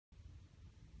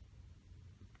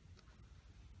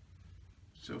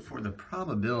So for the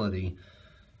probability,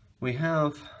 we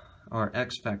have our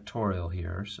x factorial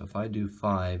here. So if I do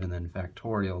 5 and then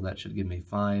factorial, that should give me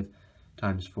 5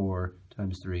 times 4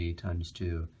 times 3 times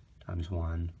 2 times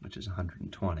 1, which is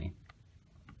 120.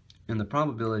 In the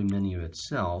probability menu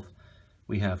itself,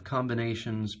 we have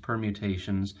combinations,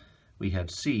 permutations, we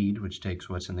have seed, which takes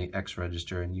what's in the x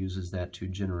register and uses that to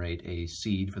generate a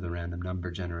seed for the random number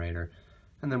generator.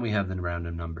 And then we have the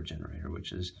random number generator,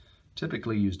 which is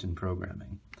typically used in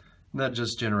programming. That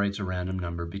just generates a random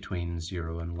number between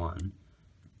 0 and 1.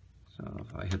 So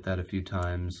if I hit that a few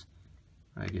times,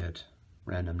 I get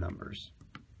random numbers.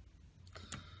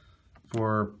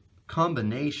 For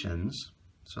combinations,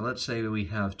 so let's say we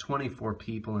have 24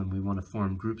 people and we want to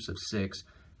form groups of 6.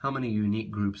 How many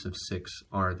unique groups of 6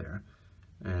 are there?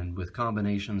 And with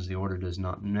combinations, the order does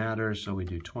not matter, so we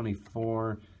do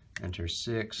 24, enter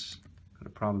 6, go to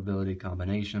probability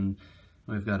combination.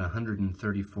 We've got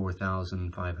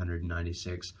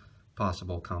 134,596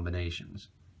 possible combinations.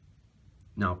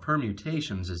 Now,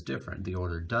 permutations is different. The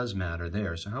order does matter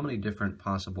there. So how many different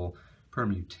possible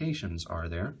permutations are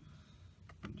there?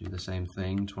 Do the same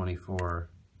thing, 24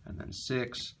 and then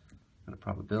 6, and a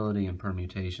probability and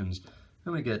permutations.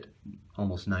 And we get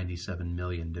almost 97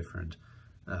 million different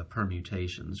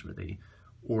permutations, where the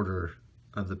order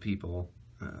of the people,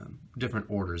 different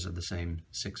orders of the same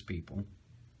 6 people,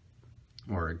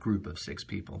 or a group of 6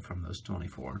 people from those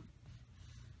 24.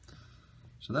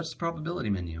 So that's the probability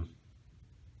menu.